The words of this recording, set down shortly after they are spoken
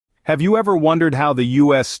Have you ever wondered how the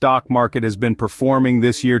US stock market has been performing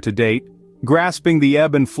this year to date? Grasping the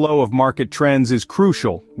ebb and flow of market trends is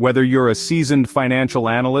crucial, whether you're a seasoned financial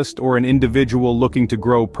analyst or an individual looking to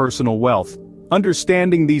grow personal wealth.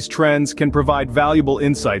 Understanding these trends can provide valuable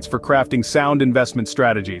insights for crafting sound investment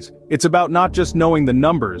strategies. It's about not just knowing the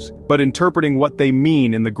numbers, but interpreting what they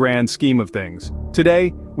mean in the grand scheme of things.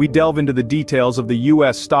 Today, we delve into the details of the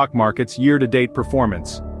US stock market's year-to-date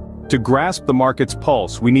performance. To grasp the market's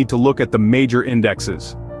pulse, we need to look at the major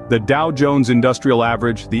indexes. The Dow Jones Industrial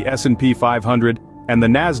Average, the S&P 500, and the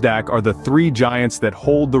Nasdaq are the three giants that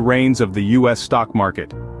hold the reins of the US stock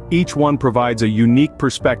market. Each one provides a unique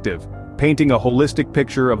perspective, painting a holistic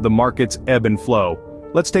picture of the market's ebb and flow.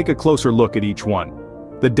 Let's take a closer look at each one.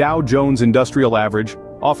 The Dow Jones Industrial Average,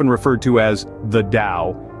 often referred to as the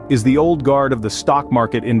Dow, is the old guard of the stock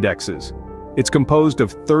market indexes. It's composed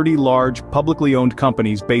of 30 large, publicly owned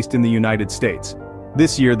companies based in the United States.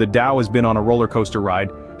 This year, the Dow has been on a roller coaster ride,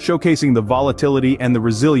 showcasing the volatility and the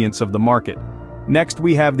resilience of the market. Next,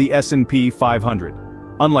 we have the S&P 500.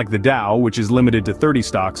 Unlike the Dow, which is limited to 30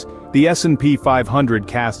 stocks, the S&P 500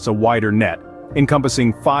 casts a wider net,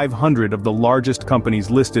 encompassing 500 of the largest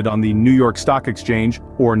companies listed on the New York Stock Exchange,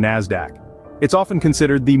 or Nasdaq. It's often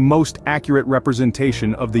considered the most accurate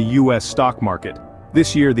representation of the US stock market.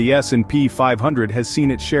 This year, the S&P 500 has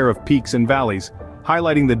seen its share of peaks and valleys,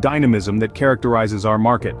 highlighting the dynamism that characterizes our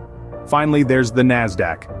market. Finally, there's the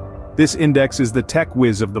Nasdaq. This index is the tech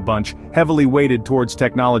whiz of the bunch, heavily weighted towards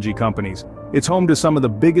technology companies. It's home to some of the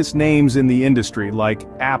biggest names in the industry like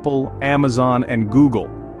Apple, Amazon, and Google.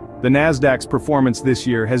 The Nasdaq's performance this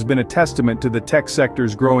year has been a testament to the tech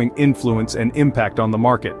sector's growing influence and impact on the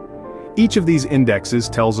market. Each of these indexes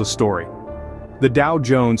tells a story. The Dow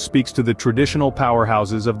Jones speaks to the traditional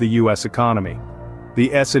powerhouses of the US economy.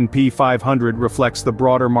 The S&P 500 reflects the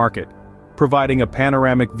broader market, providing a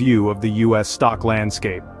panoramic view of the US stock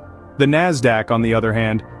landscape. The Nasdaq, on the other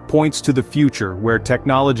hand, points to the future where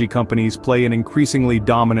technology companies play an increasingly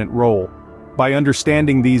dominant role. By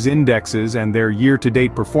understanding these indexes and their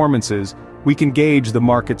year-to-date performances, we can gauge the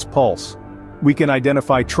market's pulse. We can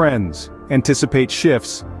identify trends, anticipate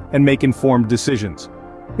shifts, and make informed decisions.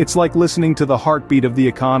 It's like listening to the heartbeat of the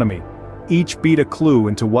economy, each beat a clue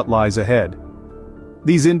into what lies ahead.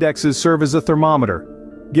 These indexes serve as a thermometer,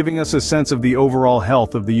 giving us a sense of the overall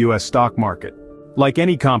health of the US stock market. Like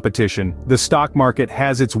any competition, the stock market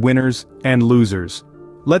has its winners and losers.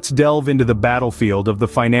 Let's delve into the battlefield of the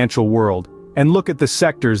financial world, and look at the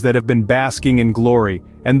sectors that have been basking in glory,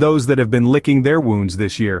 and those that have been licking their wounds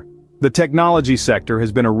this year. The technology sector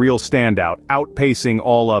has been a real standout, outpacing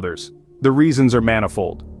all others. The reasons are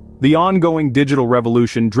manifold. The ongoing digital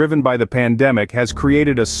revolution driven by the pandemic has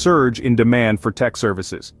created a surge in demand for tech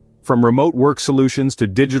services. From remote work solutions to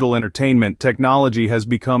digital entertainment, technology has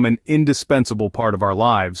become an indispensable part of our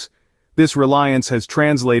lives. This reliance has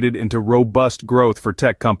translated into robust growth for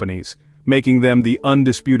tech companies, making them the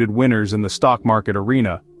undisputed winners in the stock market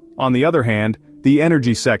arena. On the other hand, the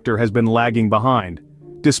energy sector has been lagging behind.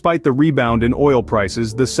 Despite the rebound in oil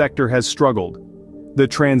prices, the sector has struggled. The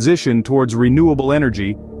transition towards renewable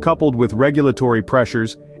energy, coupled with regulatory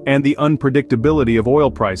pressures and the unpredictability of oil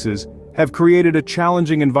prices, have created a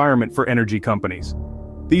challenging environment for energy companies.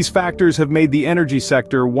 These factors have made the energy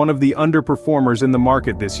sector one of the underperformers in the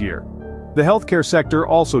market this year. The healthcare sector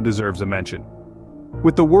also deserves a mention.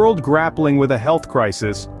 With the world grappling with a health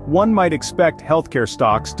crisis, one might expect healthcare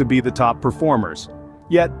stocks to be the top performers.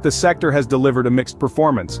 Yet, the sector has delivered a mixed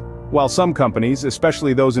performance. While some companies,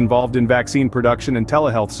 especially those involved in vaccine production and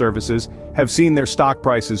telehealth services, have seen their stock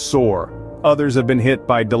prices soar, others have been hit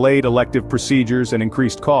by delayed elective procedures and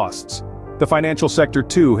increased costs. The financial sector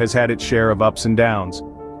too has had its share of ups and downs.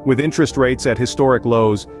 With interest rates at historic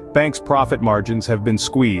lows, banks' profit margins have been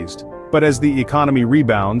squeezed. But as the economy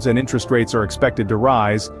rebounds and interest rates are expected to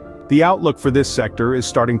rise, the outlook for this sector is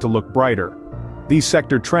starting to look brighter. These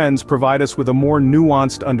sector trends provide us with a more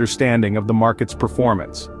nuanced understanding of the market's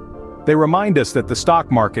performance. They remind us that the stock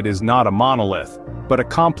market is not a monolith, but a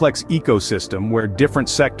complex ecosystem where different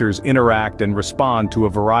sectors interact and respond to a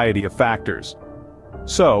variety of factors.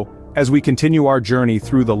 So, as we continue our journey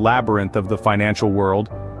through the labyrinth of the financial world,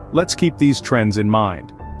 let's keep these trends in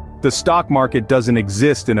mind. The stock market doesn't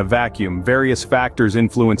exist in a vacuum. Various factors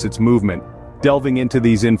influence its movement. Delving into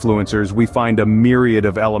these influencers, we find a myriad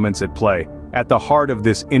of elements at play. At the heart of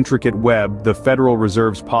this intricate web, the Federal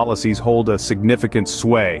Reserve's policies hold a significant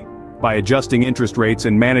sway. By adjusting interest rates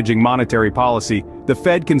and managing monetary policy, the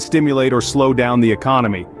Fed can stimulate or slow down the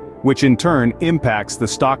economy, which in turn impacts the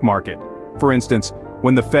stock market. For instance,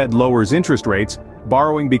 when the Fed lowers interest rates,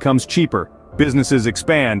 borrowing becomes cheaper, businesses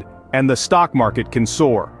expand, and the stock market can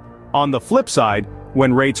soar. On the flip side,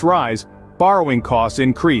 when rates rise, borrowing costs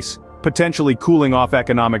increase, potentially cooling off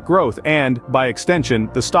economic growth and, by extension,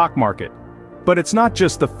 the stock market. But it's not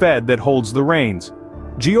just the Fed that holds the reins.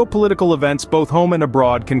 Geopolitical events both home and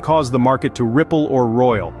abroad can cause the market to ripple or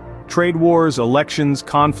roil. Trade wars, elections,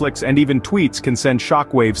 conflicts, and even tweets can send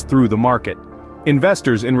shockwaves through the market.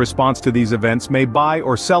 Investors in response to these events may buy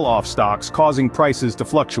or sell off stocks, causing prices to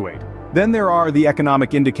fluctuate. Then there are the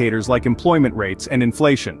economic indicators like employment rates and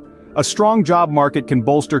inflation. A strong job market can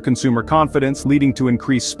bolster consumer confidence, leading to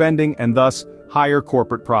increased spending and thus higher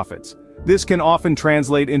corporate profits. This can often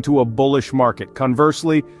translate into a bullish market.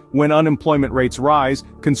 Conversely, when unemployment rates rise,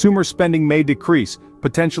 consumer spending may decrease,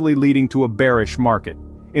 potentially leading to a bearish market.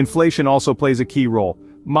 Inflation also plays a key role.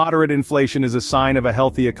 Moderate inflation is a sign of a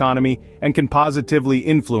healthy economy and can positively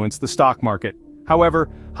influence the stock market. However,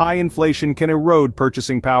 high inflation can erode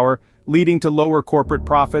purchasing power, leading to lower corporate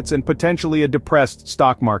profits and potentially a depressed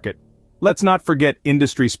stock market. Let's not forget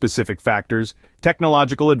industry-specific factors,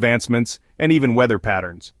 technological advancements, and even weather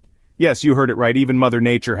patterns. Yes, you heard it right, even Mother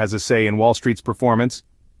Nature has a say in Wall Street's performance.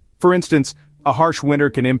 For instance, a harsh winter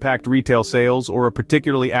can impact retail sales, or a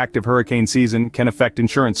particularly active hurricane season can affect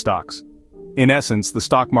insurance stocks. In essence, the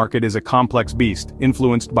stock market is a complex beast,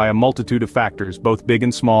 influenced by a multitude of factors, both big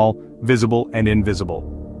and small, visible and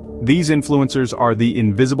invisible. These influencers are the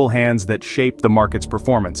invisible hands that shape the market's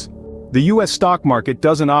performance. The US stock market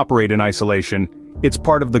doesn't operate in isolation, it's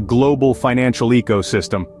part of the global financial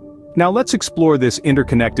ecosystem. Now let's explore this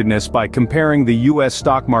interconnectedness by comparing the US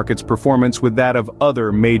stock market's performance with that of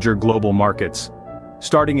other major global markets.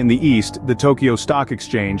 Starting in the East, the Tokyo Stock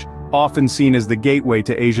Exchange, often seen as the gateway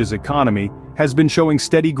to Asia's economy, has been showing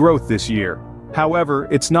steady growth this year. However,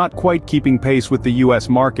 it's not quite keeping pace with the US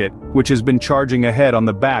market, which has been charging ahead on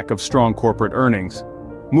the back of strong corporate earnings.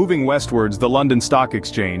 Moving westwards, the London Stock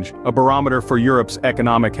Exchange, a barometer for Europe's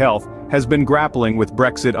economic health, has been grappling with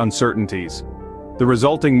Brexit uncertainties. The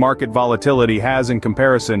resulting market volatility has, in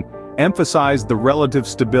comparison, emphasized the relative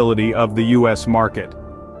stability of the US market.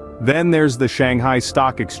 Then there's the Shanghai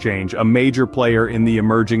Stock Exchange, a major player in the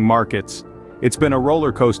emerging markets. It's been a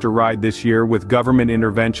roller coaster ride this year, with government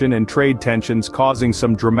intervention and trade tensions causing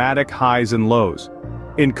some dramatic highs and lows.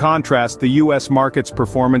 In contrast, the US market's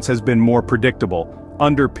performance has been more predictable,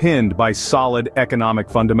 underpinned by solid economic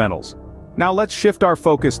fundamentals. Now let's shift our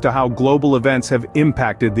focus to how global events have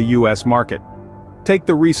impacted the US market. Take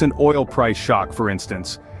the recent oil price shock, for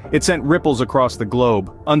instance. It sent ripples across the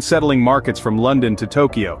globe, unsettling markets from London to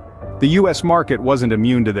Tokyo. The US market wasn't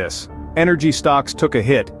immune to this. Energy stocks took a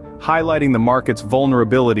hit, highlighting the market's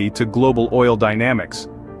vulnerability to global oil dynamics.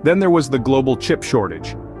 Then there was the global chip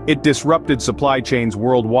shortage. It disrupted supply chains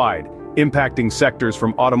worldwide, impacting sectors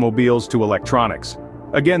from automobiles to electronics.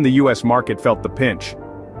 Again, the US market felt the pinch.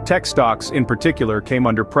 Tech stocks, in particular, came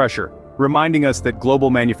under pressure, reminding us that global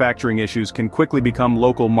manufacturing issues can quickly become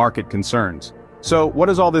local market concerns. So, what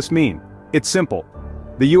does all this mean? It's simple.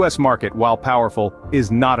 The US market, while powerful,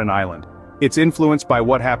 is not an island. It's influenced by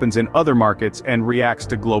what happens in other markets and reacts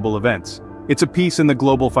to global events. It's a piece in the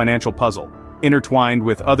global financial puzzle, intertwined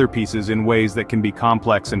with other pieces in ways that can be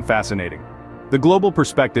complex and fascinating. The global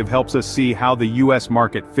perspective helps us see how the US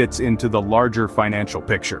market fits into the larger financial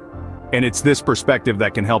picture. And it's this perspective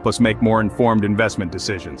that can help us make more informed investment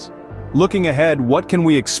decisions. Looking ahead, what can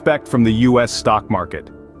we expect from the US stock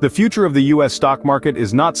market? The future of the US stock market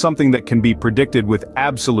is not something that can be predicted with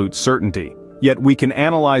absolute certainty. Yet we can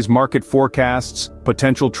analyze market forecasts,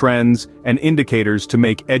 potential trends, and indicators to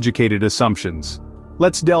make educated assumptions.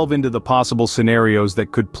 Let's delve into the possible scenarios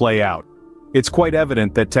that could play out. It's quite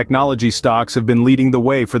evident that technology stocks have been leading the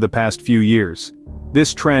way for the past few years.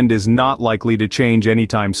 This trend is not likely to change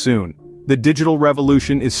anytime soon. The digital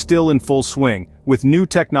revolution is still in full swing, with new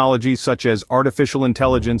technologies such as artificial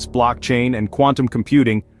intelligence, blockchain, and quantum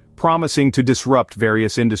computing promising to disrupt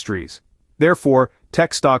various industries. Therefore,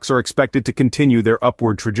 tech stocks are expected to continue their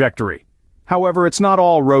upward trajectory. However, it's not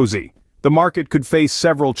all rosy. The market could face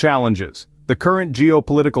several challenges. The current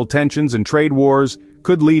geopolitical tensions and trade wars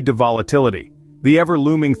could lead to volatility. The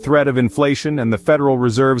ever-looming threat of inflation and the Federal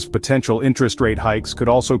Reserve's potential interest rate hikes could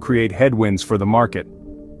also create headwinds for the market.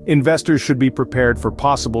 Investors should be prepared for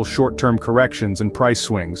possible short-term corrections and price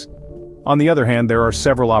swings. On the other hand, there are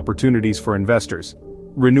several opportunities for investors.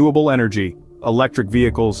 Renewable energy, electric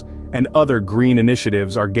vehicles, and other green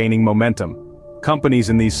initiatives are gaining momentum. Companies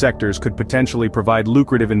in these sectors could potentially provide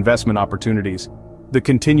lucrative investment opportunities. The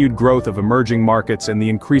continued growth of emerging markets and the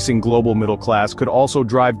increasing global middle class could also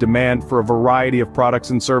drive demand for a variety of products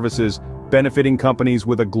and services, benefiting companies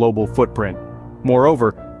with a global footprint.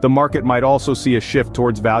 Moreover, the market might also see a shift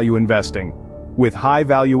towards value investing. With high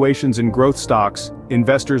valuations in growth stocks,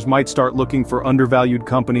 investors might start looking for undervalued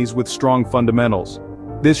companies with strong fundamentals.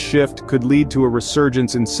 This shift could lead to a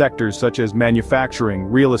resurgence in sectors such as manufacturing,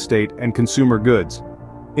 real estate, and consumer goods.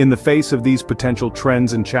 In the face of these potential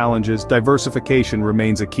trends and challenges, diversification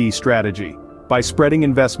remains a key strategy. By spreading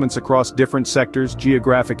investments across different sectors,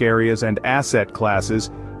 geographic areas, and asset classes,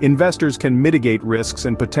 investors can mitigate risks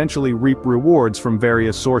and potentially reap rewards from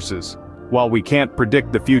various sources. While we can't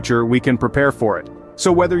predict the future, we can prepare for it.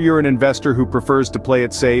 So whether you're an investor who prefers to play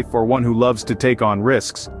it safe or one who loves to take on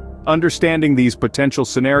risks, understanding these potential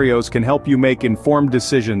scenarios can help you make informed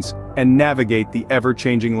decisions and navigate the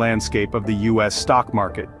ever-changing landscape of the U.S. stock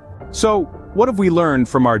market. So, what have we learned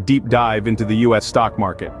from our deep dive into the U.S. stock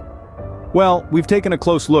market? Well, we've taken a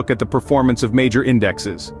close look at the performance of major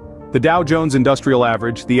indexes. The Dow Jones Industrial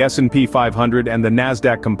Average, the S&P 500, and the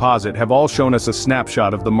Nasdaq Composite have all shown us a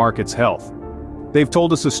snapshot of the market's health. They've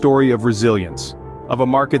told us a story of resilience, of a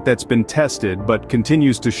market that's been tested but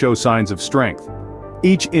continues to show signs of strength.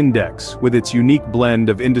 Each index, with its unique blend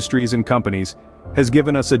of industries and companies, has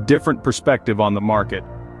given us a different perspective on the market.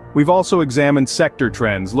 We've also examined sector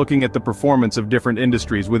trends, looking at the performance of different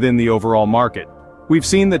industries within the overall market. We've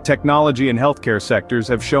seen that technology and healthcare sectors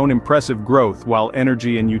have shown impressive growth while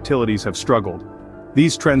energy and utilities have struggled.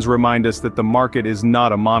 These trends remind us that the market is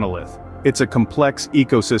not a monolith. It's a complex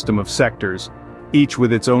ecosystem of sectors, each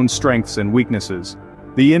with its own strengths and weaknesses.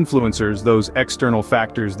 The influencers, those external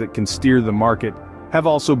factors that can steer the market, have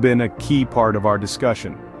also been a key part of our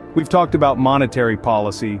discussion. We've talked about monetary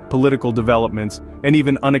policy, political developments, and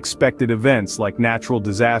even unexpected events like natural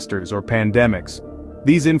disasters or pandemics.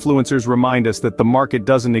 These influencers remind us that the market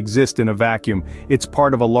doesn't exist in a vacuum, it's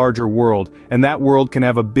part of a larger world, and that world can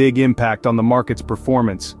have a big impact on the market's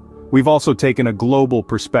performance. We've also taken a global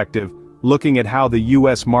perspective, looking at how the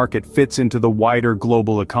US market fits into the wider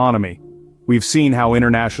global economy. We've seen how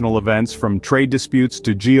international events, from trade disputes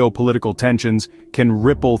to geopolitical tensions, can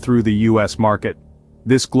ripple through the US market.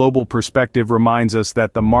 This global perspective reminds us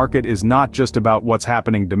that the market is not just about what's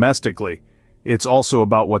happening domestically, it's also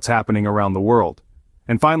about what's happening around the world.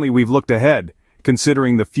 And finally, we've looked ahead,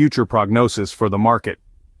 considering the future prognosis for the market.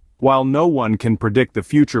 While no one can predict the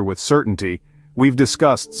future with certainty, we've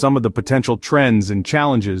discussed some of the potential trends and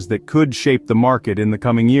challenges that could shape the market in the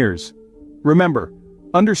coming years. Remember,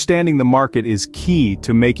 understanding the market is key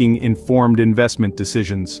to making informed investment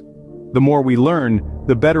decisions. The more we learn,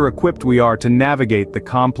 the better equipped we are to navigate the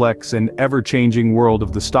complex and ever-changing world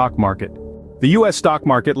of the stock market. The US stock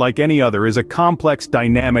market, like any other, is a complex,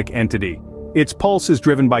 dynamic entity. Its pulse is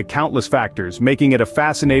driven by countless factors, making it a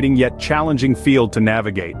fascinating yet challenging field to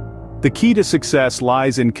navigate. The key to success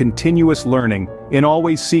lies in continuous learning, in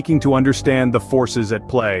always seeking to understand the forces at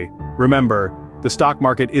play. Remember, the stock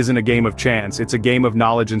market isn't a game of chance, it's a game of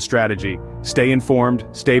knowledge and strategy. Stay informed,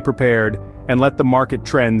 stay prepared, and let the market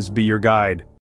trends be your guide.